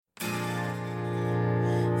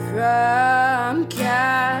From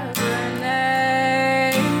Cabernet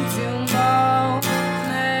to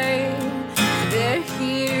Monet, they're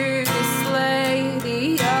here to slay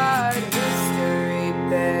the art history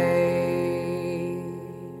babes.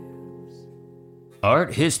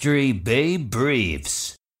 Art History Babe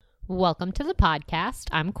Briefs. Welcome to the podcast.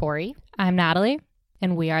 I'm Corey. I'm Natalie,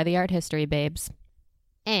 and we are the Art History Babes.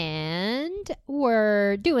 And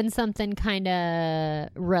we're doing something kind of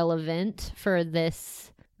relevant for this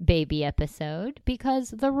baby episode because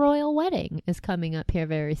the royal wedding is coming up here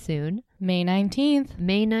very soon. May 19th.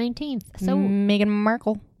 May 19th. So Meghan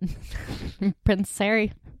Markle, Prince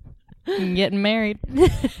Harry, getting married.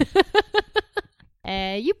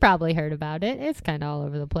 You probably heard about it. It's kind of all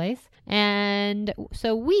over the place. And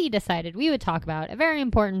so we decided we would talk about a very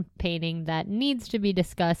important painting that needs to be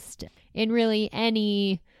discussed in really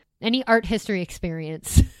any art history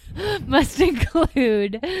experience must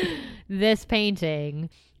include this painting.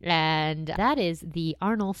 And that is the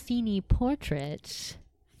Arnol-Feeny portrait.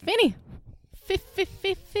 Feeny.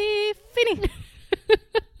 Feeny.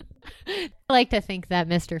 I like to think that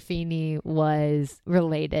Mr. Feeny was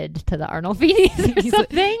related to the Arnol-Feenys or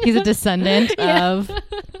something. He's a descendant Yeah. of...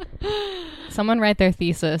 Someone write their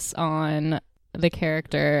thesis on the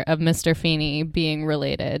character of Mr. Feeny being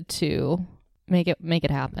related to make it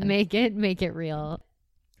happen. Make it real.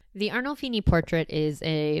 The Arnol-Feeny portrait is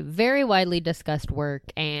a very widely discussed work,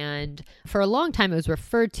 and for a long time it was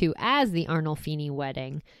referred to as the Arnol-Feeny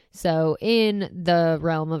wedding. So in the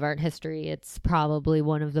realm of art history, it's probably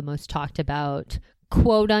one of the most talked about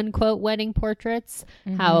quote-unquote wedding portraits.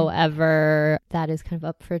 Mm-hmm. However, that is kind of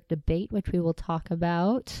up for debate, which we will talk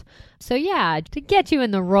about. So yeah, to get you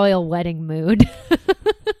in the royal wedding mood,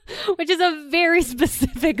 which is a very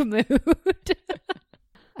specific mood.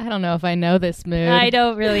 I don't know if I know this mood. I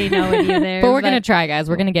don't really know it either. But we're going to try, guys.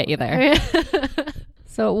 We're going to get you there.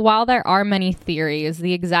 So while there are many theories,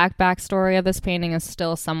 the exact backstory of this painting is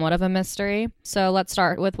still somewhat of a mystery. So let's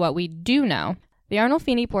start with what we do know. The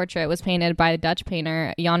Arnol-Feeny portrait was painted by Dutch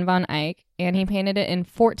painter Jan van Eyck, and he painted it in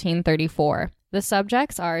 1434. The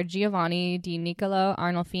subjects are Giovanni di Niccolò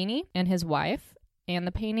Arnolfini and his wife, and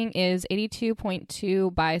the painting is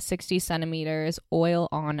 82.2 by 60 centimeters oil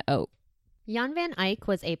on oak. Jan van Eyck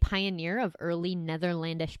was a pioneer of early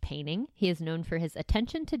Netherlandish painting. He is known for his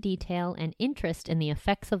attention to detail and interest in the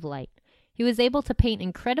effects of light. He was able to paint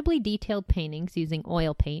incredibly detailed paintings using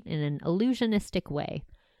oil paint in an illusionistic way.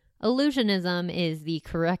 Illusionism is the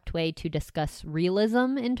correct way to discuss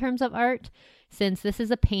realism in terms of art. Since this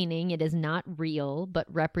is a painting, it is not real, but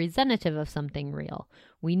representative of something real.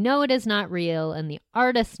 We know it is not real, and the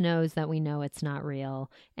artist knows that we know it's not real.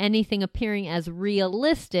 Anything appearing as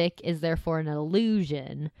realistic is therefore an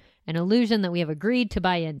illusion that we have agreed to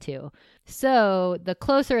buy into. So, the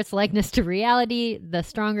closer its likeness to reality, the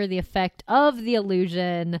stronger the effect of the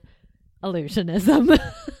illusionism.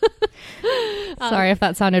 Sorry if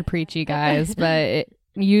that sounded preachy, guys, but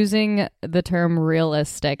using the term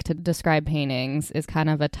realistic to describe paintings is kind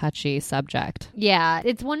of a touchy subject. Yeah,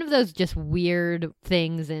 it's one of those just weird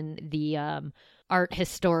things in the art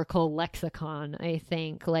historical lexicon, I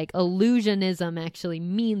think. Like, illusionism actually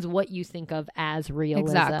means what you think of as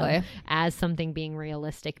realism. Exactly. As something being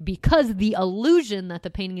realistic, because the illusion that the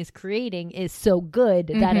painting is creating is so good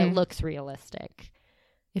that it looks realistic.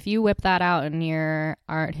 If you whip that out in your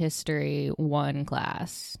art history 1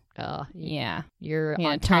 class, yeah, you're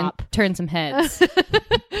on top. Turn some heads.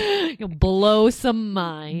 You'll blow some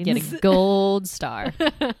minds. Get a gold star.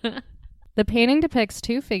 The painting depicts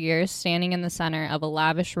 2 figures standing in the center of a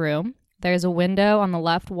lavish room. There's a window on the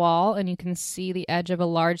left wall, and you can see the edge of a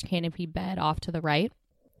large canopy bed off to the right.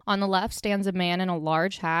 On the left stands a man in a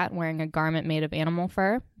large hat wearing a garment made of animal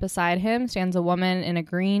fur. Beside him stands a woman in a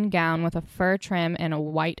green gown with a fur trim and a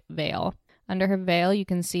white veil. Under her veil, you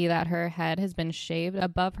can see that her head has been shaved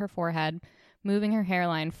above her forehead, moving her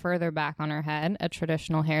hairline further back on her head, a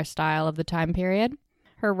traditional hairstyle of the time period.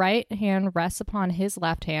 Her right hand rests upon his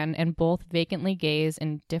left hand, and both vacantly gaze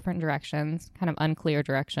in different directions, kind of unclear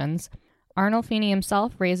directions. Arnol-Feeny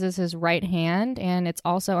himself raises his right hand, and it's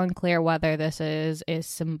also unclear whether this is a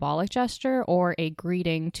symbolic gesture or a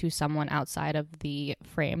greeting to someone outside of the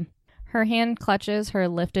frame. Her hand clutches her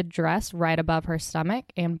lifted dress right above her stomach,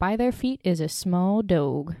 and by their feet is a small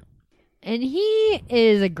dog. And he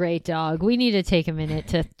is a great dog. We need to take a minute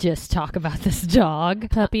to just talk about this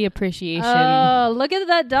dog. Puppy appreciation. Oh, look at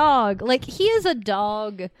that dog. Like, he is a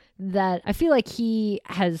dog that I feel like he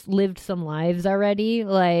has lived some lives already.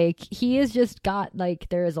 Like, he has just got, like,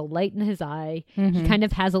 there is a light in his eye. He kind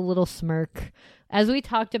of has a little smirk. as we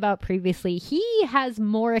talked about previously, he has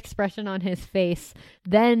more expression on his face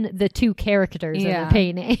than the two characters in the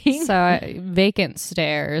painting. So vacant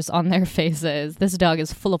stares on their faces. This dog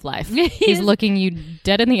is full of life. He's looking you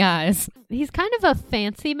dead in the eyes. He's kind of a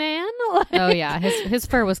fancy man. Oh yeah, his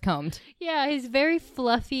fur was combed. Yeah, he's very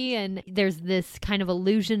fluffy, and there's this kind of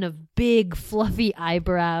illusion of big fluffy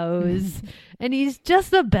eyebrows, and he's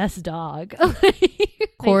just the best dog.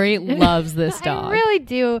 Corey loves this dog. I really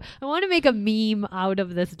do. I want to make a meme out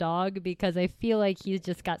of this dog because I feel like he's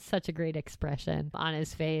just got such a great expression on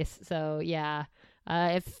his face. So yeah,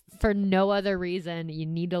 if for no other reason, you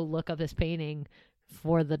need to look up this painting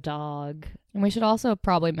for the dog. And we should also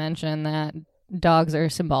probably mention that dogs are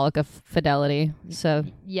symbolic of fidelity. So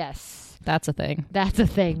yes, that's a thing. That's a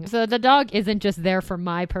thing. So the dog isn't just there for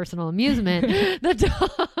my personal amusement.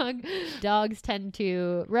 Dogs tend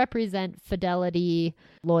to represent fidelity,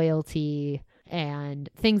 loyalty, and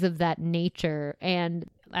things of that nature. And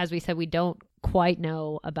as we said, we don't quite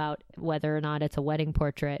know about whether or not it's a wedding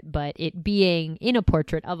portrait, but it being in a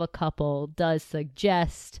portrait of a couple does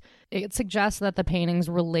suggest... It suggests that the painting's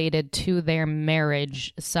related to their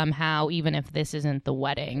marriage somehow, even if this isn't the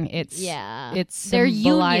wedding. It's their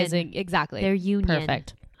symbolizing union. Exactly. Their union.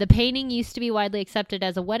 Perfect. The painting used to be widely accepted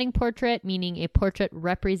as a wedding portrait, meaning a portrait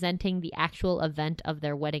representing the actual event of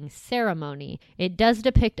their wedding ceremony. It does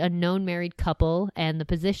depict a known married couple, and the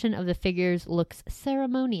position of the figures looks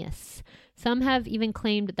ceremonious. Some have even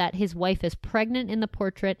claimed that his wife is pregnant in the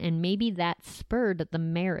portrait, and maybe that spurred the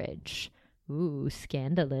marriage. Ooh,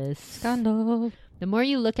 scandalous. Scandal. The more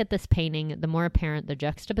you look at this painting, the more apparent the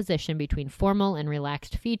juxtaposition between formal and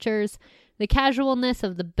relaxed features. The casualness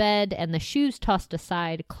of the bed and the shoes tossed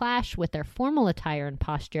aside clash with their formal attire and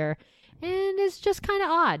posture, and it's just kind of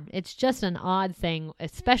odd. It's just an odd thing,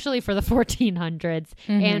 especially for the 1400s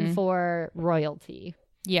and for royalty.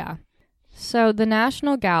 Yeah. So the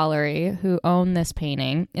National Gallery, who own this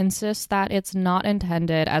painting, insists that it's not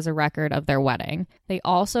intended as a record of their wedding. They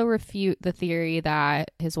also refute the theory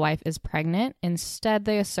that his wife is pregnant. Instead,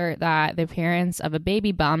 they assert that the appearance of a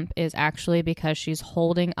baby bump is actually because she's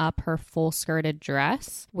holding up her full-skirted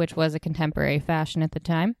dress, which was a contemporary fashion at the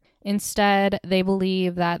time. Instead, they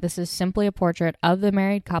believe that this is simply a portrait of the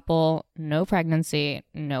married couple, no pregnancy,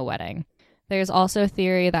 no wedding. There's also a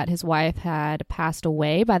theory that his wife had passed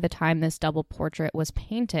away by the time this double portrait was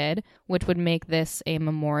painted, which would make this a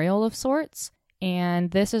memorial of sorts.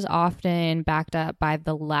 And this is often backed up by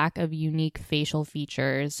the lack of unique facial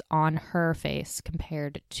features on her face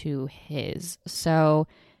compared to his. So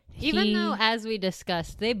even though, as we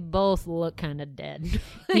discussed, they both look kind of dead.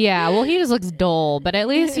 Yeah, well, he just looks dull, but at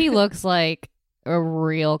least he looks like a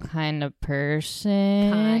real kind of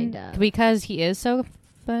person. Kind of. Because he is so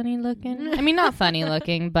funny looking. I mean, not funny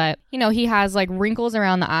looking, but, you know, he has like wrinkles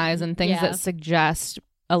around the eyes and things that suggest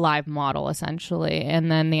a live model, essentially.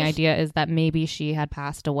 And then the idea is that maybe she had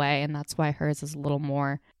passed away, and that's why hers is a little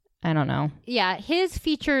more, I don't know. Yeah, his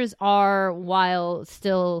features are, while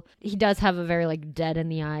still, he does have a very like dead in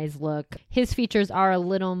the eyes look. His features are a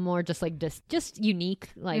little more just like just unique.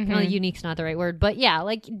 Like, unique's not the right word, but yeah,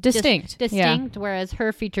 like distinct. Distinct, whereas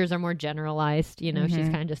her features are more generalized. You know, she's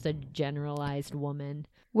kind of just a generalized woman.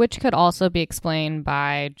 Which could also be explained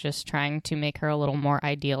by just trying to make her a little more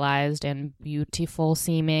idealized and beautiful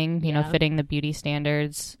seeming, you know, fitting the beauty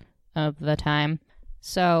standards of the time.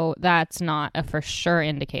 So that's not a for sure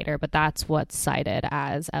indicator, but that's what's cited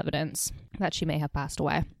as evidence that she may have passed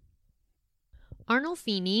away.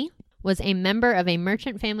 Arnol-Feeny was a member of a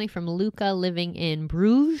merchant family from Lucca living in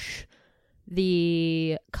Bruges.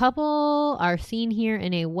 The couple are seen here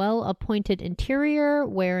in a well-appointed interior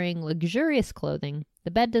wearing luxurious clothing.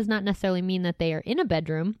 The bed does not necessarily mean that they are in a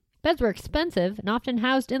bedroom. Beds were expensive and often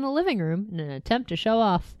housed in the living room in an attempt to show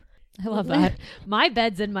off. I love that. My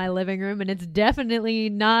bed's in my living room, and it's definitely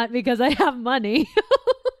not because I have money.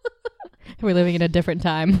 We're living in a different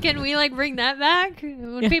time. Can we like bring that back?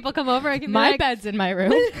 When people come over, I can be my like, bed's in my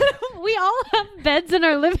room. We all have beds in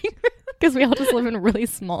our living room. Because we all just live in really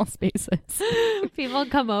small spaces. People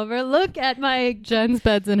come over, look at my... Jen's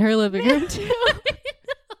bed's in her living room too.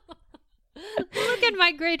 Look at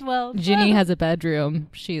my great wealth. Ginny has a bedroom.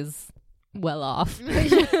 She's well off.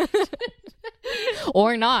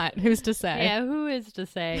 Or not. Who's to say? Yeah, who is to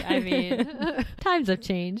say? I mean, times have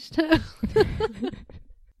changed.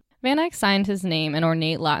 Van Eyck signed his name in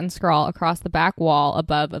ornate Latin scrawl across the back wall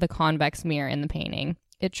above the convex mirror in the painting.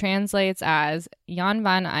 It translates as, Jan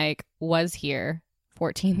van Eyck was here,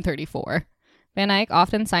 1434. Van Eyck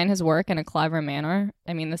often signed his work in a clever manner.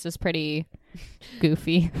 I mean, this is pretty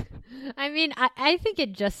goofy. I mean, I think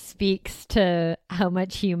it just speaks to how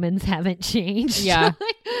much humans haven't changed. Yeah.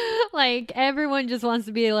 Like, everyone just wants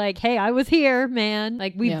to be like, hey, I was here, man.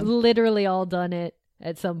 Like, we've literally all done it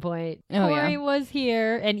at some point. Corey was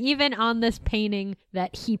here. And even on this painting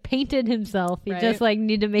that he painted himself, he just, like,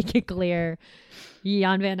 need to make it clear.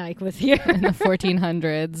 Jan van Eyck was here. In the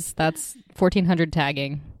 1400s. That's 1400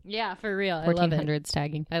 tagging. Yeah, for real. I love it. 1400s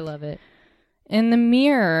tagging. I love it. In the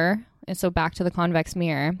mirror, so back to the convex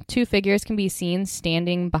mirror, two figures can be seen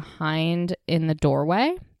standing behind in the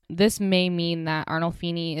doorway. This may mean that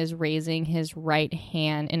Arnol-Feeny is raising his right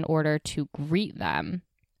hand in order to greet them.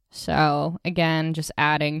 So, again, just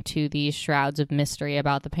adding to these shrouds of mystery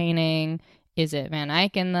about the painting. Is it Van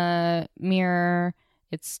Eyck in the mirror?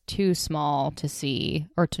 It's too small to see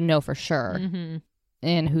or to know for sure. Mm-hmm.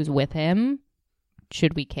 And who's with him?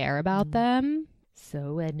 Should we care about them?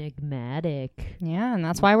 So enigmatic. Yeah, and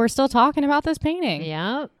that's why we're still talking about this painting.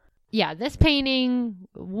 Yeah. Yeah, this painting,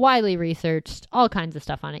 widely researched, all kinds of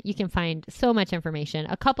stuff on it. You can find so much information.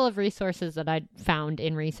 A couple of resources that I found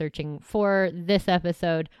in researching for this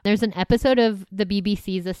episode. There's an episode of the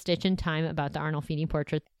BBC's A Stitch in Time about the Arnol-Feeny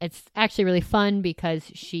portrait. It's actually really fun because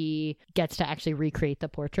she gets to actually recreate the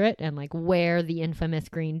portrait and like wear the infamous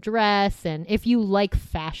green dress. And if you like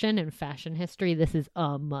fashion and fashion history, this is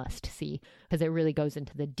a must see because it really goes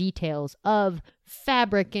into the details of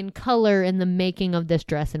fabric and color and the making of this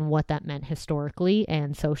dress and what that meant historically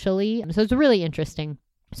and socially. So it's really interesting.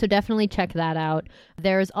 So definitely check that out.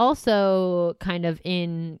 There's also kind of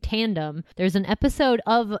in tandem, there's an episode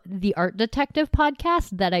of the Art Detective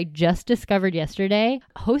podcast that I just discovered yesterday,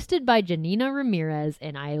 hosted by Janina Ramirez,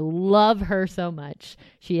 and I love her so much.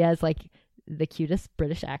 She has like the cutest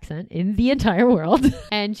British accent in the entire world.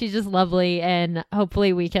 And she's just lovely. And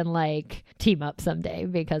hopefully we can like team up someday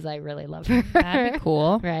because I really love her. That'd be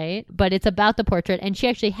cool. Right. But it's about the portrait. And she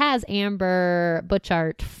actually has Amber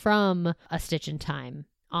Butchart from A Stitch in Time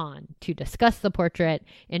on to discuss the portrait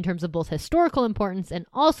in terms of both historical importance and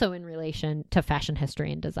also in relation to fashion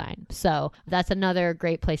history and design. So that's another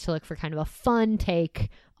great place to look for kind of a fun take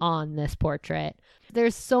on this portrait.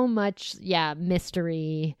 There's so much,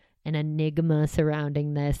 mystery and enigma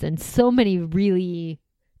surrounding this and so many really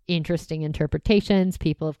interesting interpretations.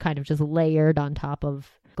 People have kind of just layer on top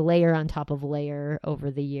of layer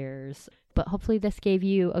over the years. But hopefully this gave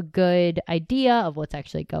you a good idea of what's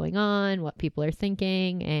actually going on, what people are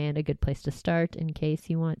thinking, and a good place to start in case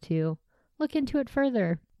you want to look into it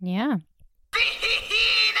further. Yeah. Ooh,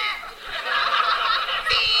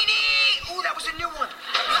 that was a new one.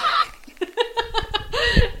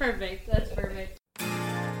 Perfect. That's perfect.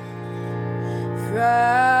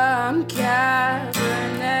 From Cabernet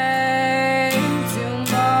to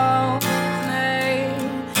Monet,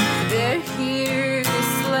 they're here to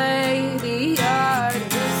slay the art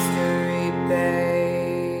history babes.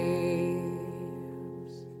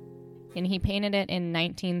 And he painted it in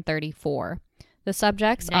 1934. The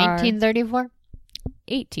subjects 1934? are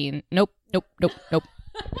 18. Nope. I was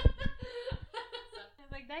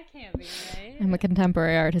like, that can't be right. I'm a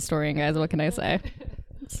contemporary art historian, guys. What can I say?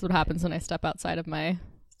 This is what happens when I step outside of my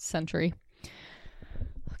century.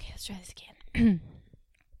 Okay, let's try this again.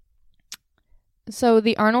 So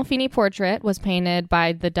the Arnol-Feeny portrait was painted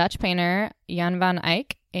by the Dutch painter Jan van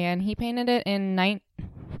Eyck, and he painted it in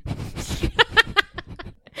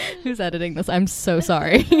Who's editing this? I'm so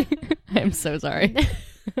sorry. I'm so sorry.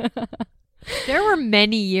 There were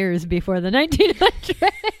many years before the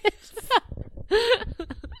 1900s.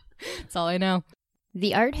 That's all I know.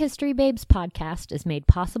 The Art History Babes podcast is made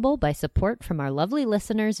possible by support from our lovely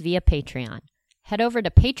listeners via Patreon. Head over to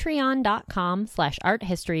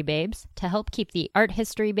patreon.com/arthistorybabes to help keep the Art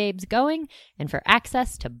History Babes going and for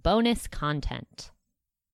access to bonus content.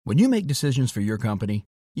 When you make decisions for your company,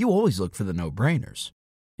 you always look for the no-brainers.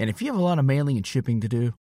 And if you have a lot of mailing and shipping to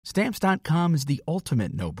do, Stamps.com is the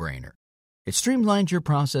ultimate no-brainer. It streamlines your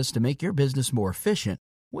process to make your business more efficient,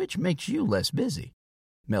 which makes you less busy.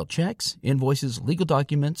 Mail checks, invoices, legal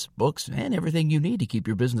documents, books, and everything you need to keep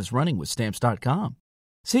your business running with Stamps.com.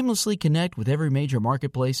 Seamlessly connect with every major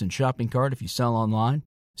marketplace and shopping cart if you sell online.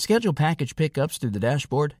 Schedule package pickups through the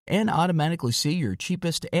dashboard and automatically see your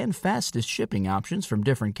cheapest and fastest shipping options from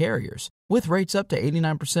different carriers, with rates up to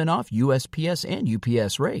 89% off USPS and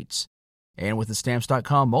UPS rates. And with the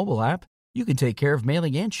Stamps.com mobile app, you can take care of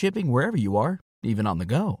mailing and shipping wherever you are, even on the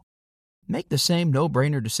go. Make the same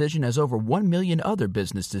no-brainer decision as over 1 million other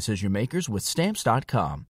business decision makers with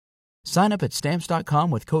Stamps.com. Sign up at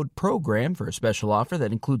Stamps.com with code PROGRAM for a special offer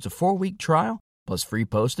that includes a 4-week trial, plus free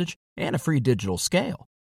postage and a free digital scale.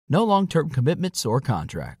 No long-term commitments or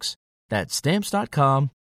contracts. That's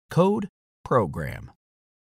Stamps.com, code PROGRAM.